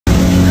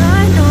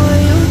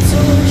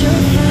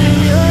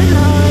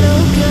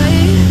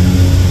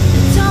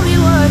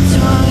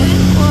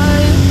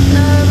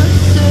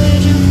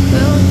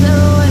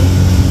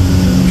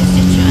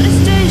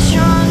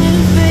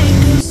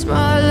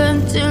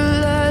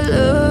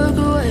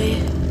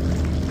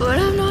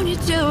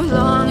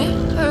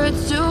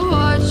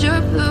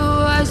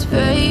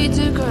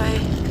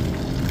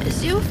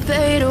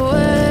fade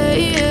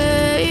away,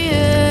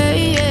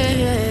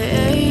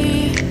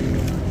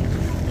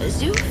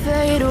 as you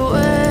fade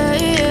away.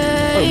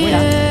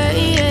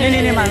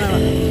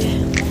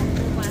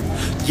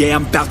 Yeah,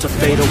 I'm about to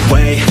fade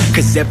away,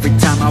 cause every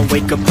time I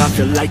wake up I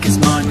feel like it's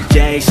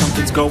Monday.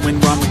 Something's going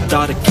wrong with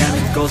all the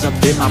chemicals up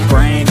in my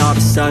brain. All of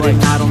a sudden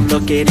I don't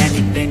look at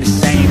anything the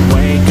same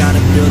way.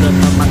 Gotta build up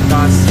of my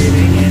thoughts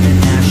sitting in an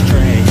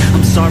ashtray.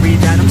 I'm sorry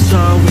that I'm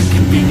so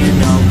inconvenient,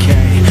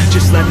 okay.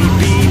 Just let me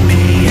be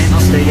me and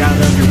I'll stay out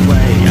of your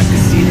way. I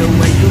can see the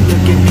way you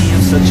look at me,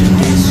 I'm such a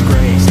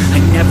disgrace.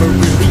 I never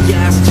really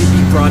asked to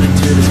be brought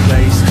into this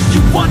place. You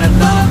wanna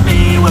love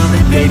me? Well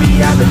then baby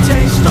I have a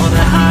taste. All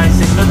the highs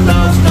and the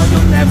lows, no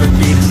you'll never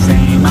be the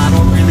same. I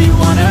don't really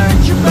wanna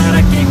hurt you but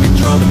I can't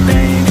control the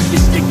pain. If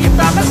you're sticking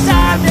by my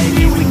side,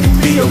 maybe we could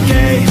be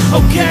okay.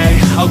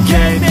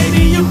 Okay,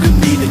 maybe you could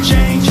be the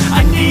change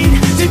I need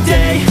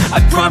today. I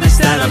promise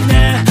that I've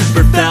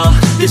never felt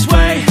this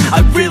way. I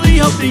really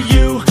hope that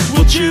you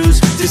will choose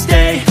to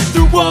stay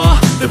through all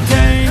the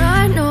pain.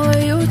 I know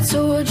you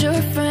told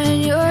your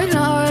friend you're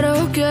not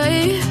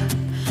okay,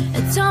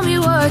 and tell me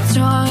what's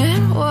wrong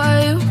and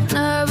why you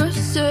never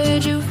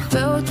said you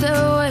felt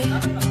that way.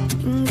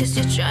 Guess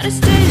you're trying to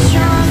stay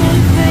strong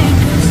and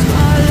fake a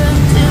smile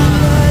until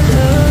I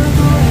look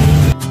away.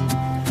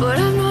 But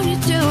I've known you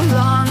too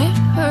long, it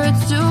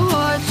hurts to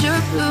watch your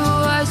blue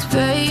eyes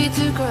fade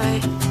to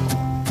gray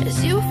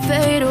as you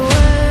fade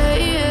away,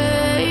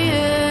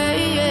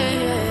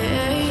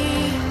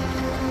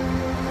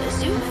 as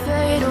you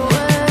fade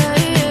away,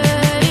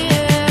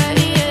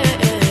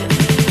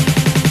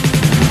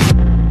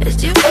 as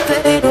you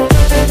fade away.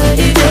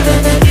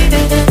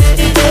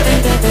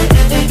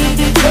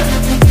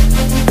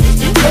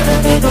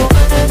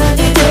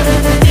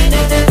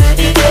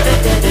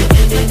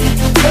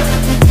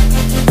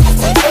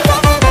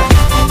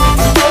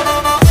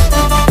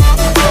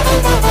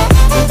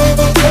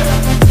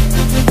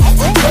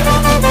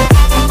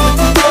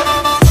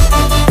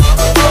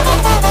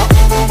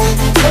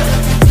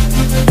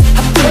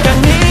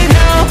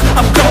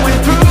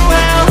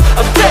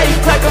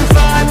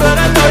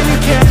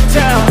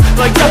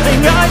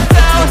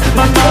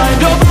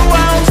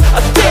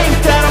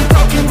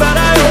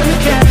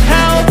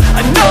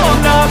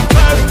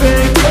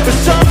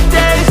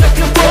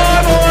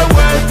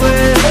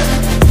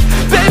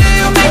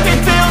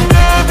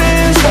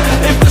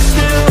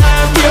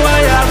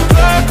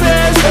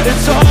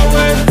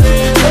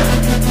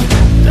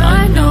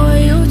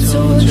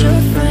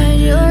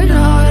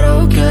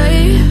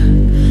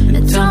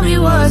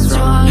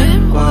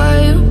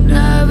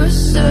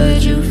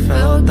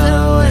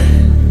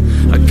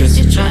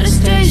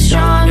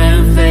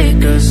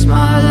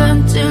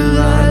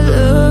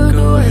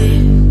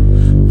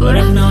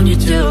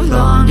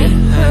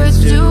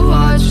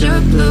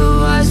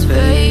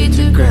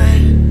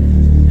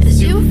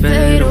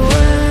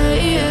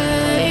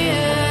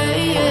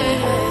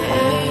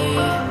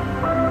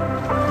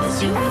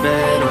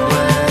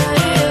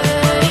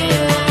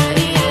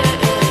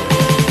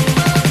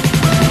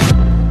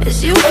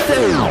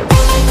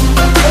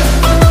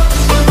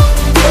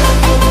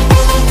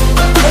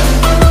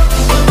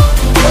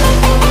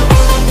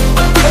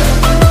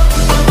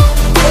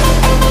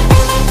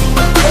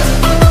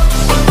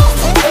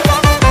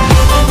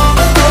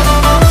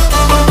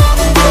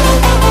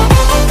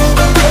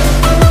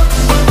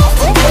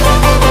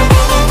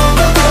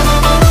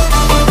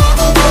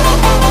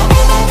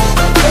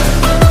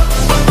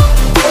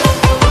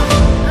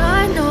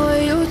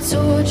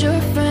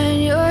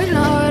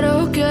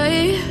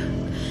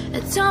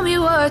 Tell me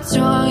what's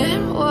wrong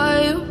and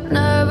why you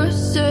never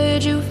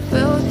said you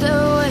felt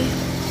that way.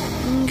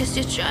 Guess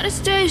you're trying to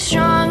stay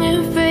strong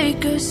and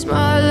fake a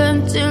smile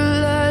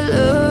until I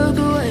look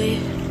away.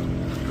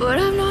 But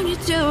I've known you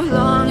too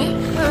long,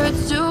 it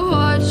hurts to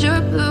watch your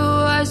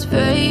blue eyes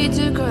fade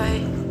to gray